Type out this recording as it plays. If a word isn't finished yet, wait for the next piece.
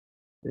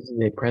This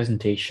is a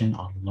presentation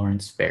on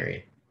Lawrence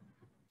Sperry.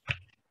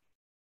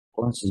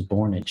 Lawrence was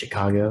born in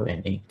Chicago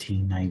in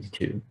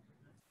 1892.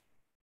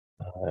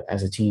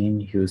 As a teen,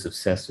 he was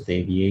obsessed with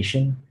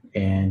aviation,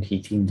 and he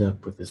teamed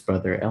up with his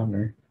brother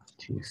Elmer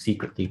to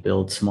secretly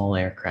build small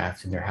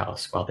aircraft in their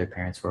house while their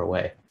parents were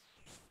away.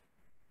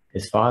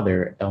 His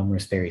father, Elmer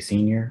Sperry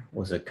Sr.,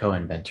 was a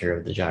co-inventor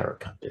of the gyro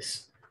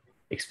compass.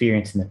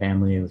 Experience in the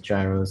family with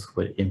gyros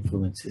would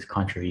influence his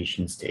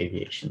contributions to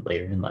aviation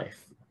later in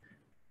life.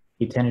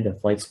 He attended a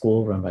flight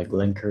school run by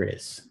Glenn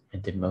Curtis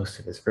and did most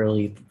of his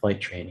early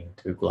flight training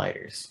through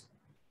gliders.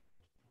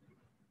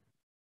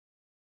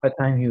 By the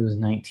time he was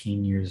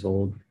 19 years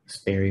old,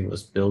 Sperry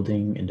was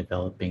building and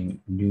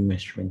developing new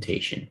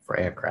instrumentation for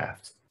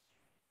aircraft.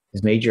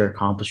 His major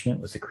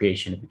accomplishment was the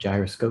creation of a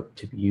gyroscope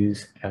to be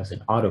used as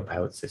an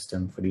autopilot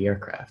system for the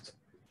aircraft.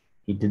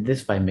 He did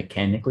this by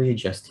mechanically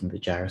adjusting the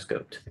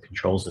gyroscope to the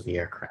controls of the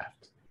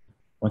aircraft.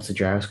 Once the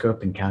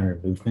gyroscope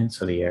encountered movements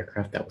of the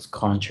aircraft that was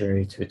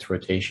contrary to its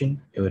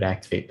rotation, it would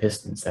activate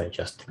pistons that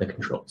adjusted the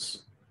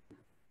controls.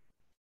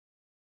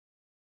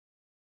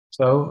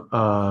 So,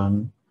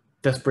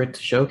 desperate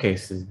to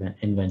showcase his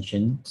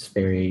invention,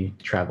 Sperry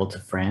traveled to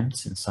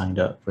France and signed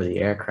up for the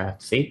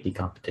aircraft safety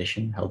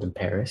competition held in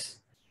Paris.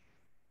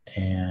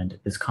 And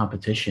this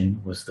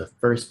competition was the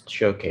first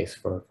showcase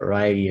for a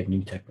variety of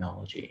new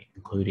technology,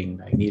 including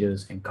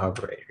magnetos and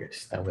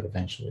carburetors that would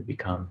eventually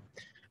become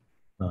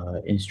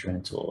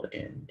instrumental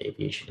in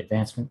aviation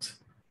advancement.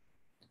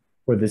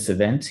 For this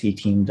event, he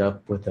teamed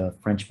up with a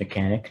French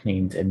mechanic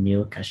named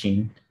Émile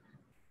Cachin.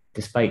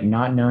 Despite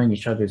not knowing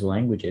each other's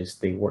languages,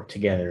 they worked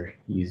together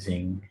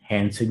using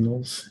hand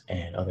signals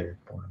and other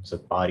forms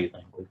of body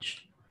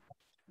language.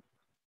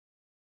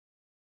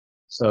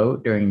 So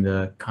during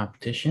the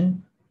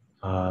competition,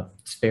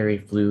 Sperry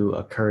flew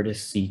a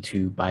Curtiss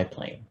C-2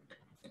 biplane.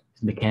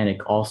 His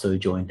mechanic also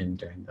joined him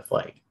during the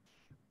flight.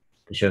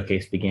 The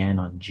showcase began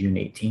on June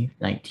 18,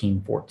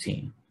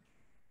 1914.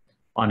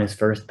 On his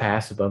first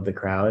pass above the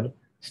crowd,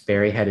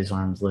 Sperry had his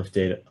arms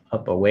lifted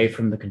up away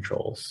from the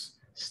controls,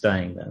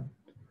 stunning them.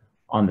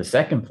 On the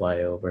second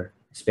flyover,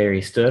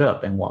 Sperry stood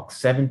up and walked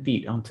 7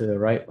 feet onto the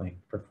right wing,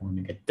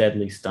 performing a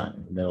deadly stunt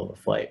in the middle of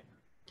the flight.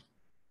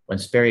 When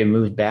Sperry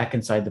moved back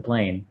inside the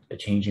plane, the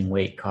changing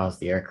weight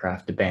caused the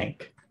aircraft to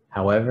bank.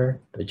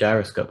 However, the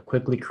gyroscope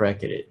quickly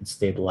corrected it and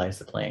stabilized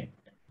the plane.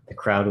 The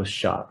crowd was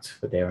shocked,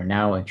 but they were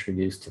now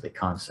introduced to the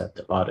concept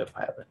of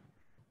autopilot.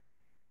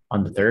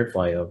 On the third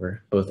flyover,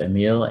 both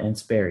Émile and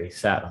Sperry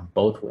sat on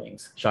both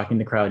wings, shocking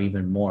the crowd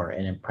even more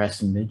and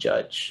impressing the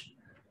judge.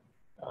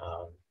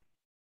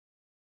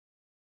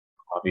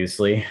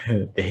 Obviously,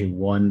 they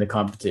won the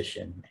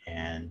competition,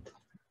 and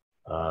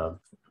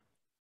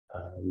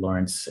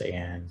Lawrence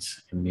and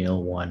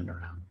Émile won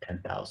around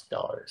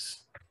 $10,000.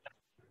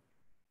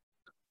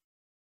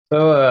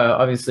 So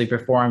obviously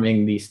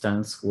performing these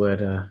stunts would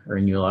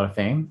earn you a lot of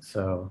fame.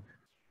 So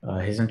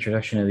his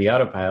introduction to the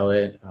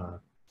autopilot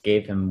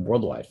gave him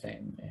worldwide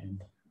fame,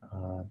 and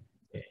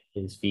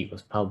his feat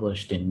was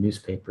published in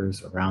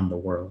newspapers around the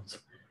world.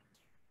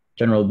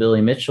 General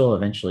Billy Mitchell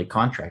eventually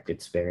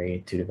contracted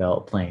Sperry to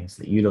develop planes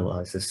that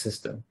utilize this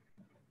system.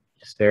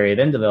 Sperry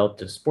then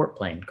developed a sport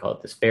plane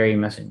called the Sperry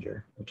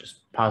Messenger, which was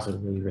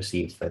positively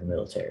received by the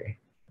military.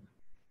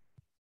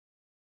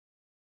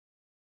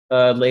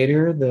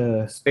 Later,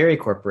 the Sperry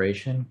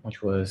Corporation,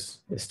 which was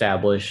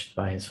established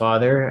by his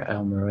father,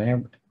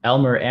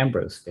 Elmer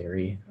Ambrose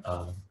Sperry,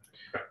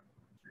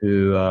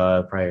 who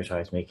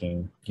prioritized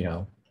making,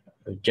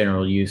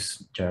 general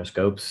use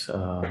gyroscopes,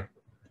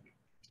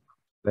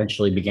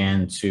 eventually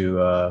began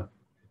to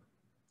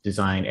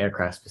design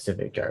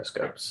aircraft-specific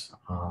gyroscopes.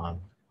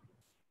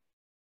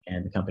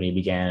 And the company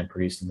began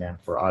producing them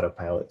for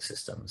autopilot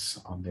systems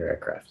on their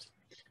aircraft.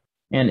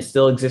 And it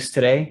still exists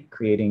today,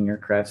 creating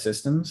aircraft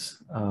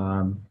systems.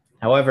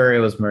 However, it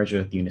was merged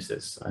with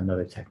Unisys,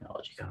 another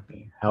technology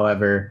company.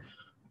 However,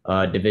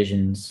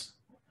 divisions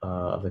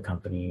of the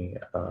company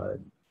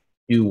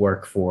do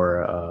work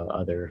for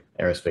other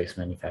aerospace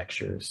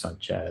manufacturers,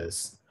 such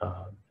as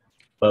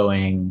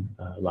Boeing,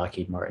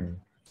 Lockheed Martin,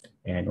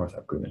 and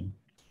Northrop Grumman.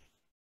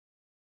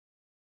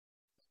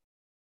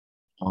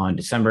 On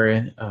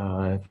December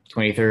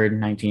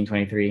 23rd,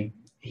 1923,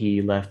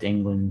 he left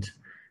England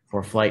for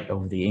a flight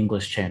over the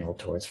English Channel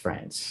towards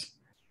France.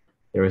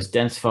 There was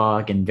dense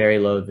fog and very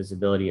low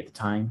visibility at the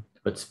time,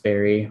 but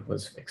Sperry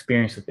was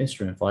experienced with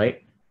instrument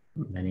flight,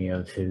 many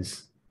of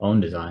his own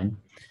design,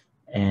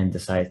 and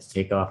decided to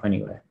take off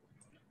anyway.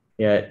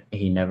 Yet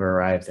he never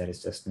arrived at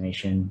his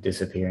destination,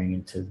 disappearing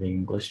into the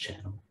English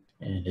Channel,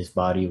 and his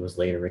body was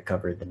later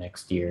recovered the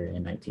next year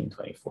in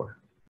 1924.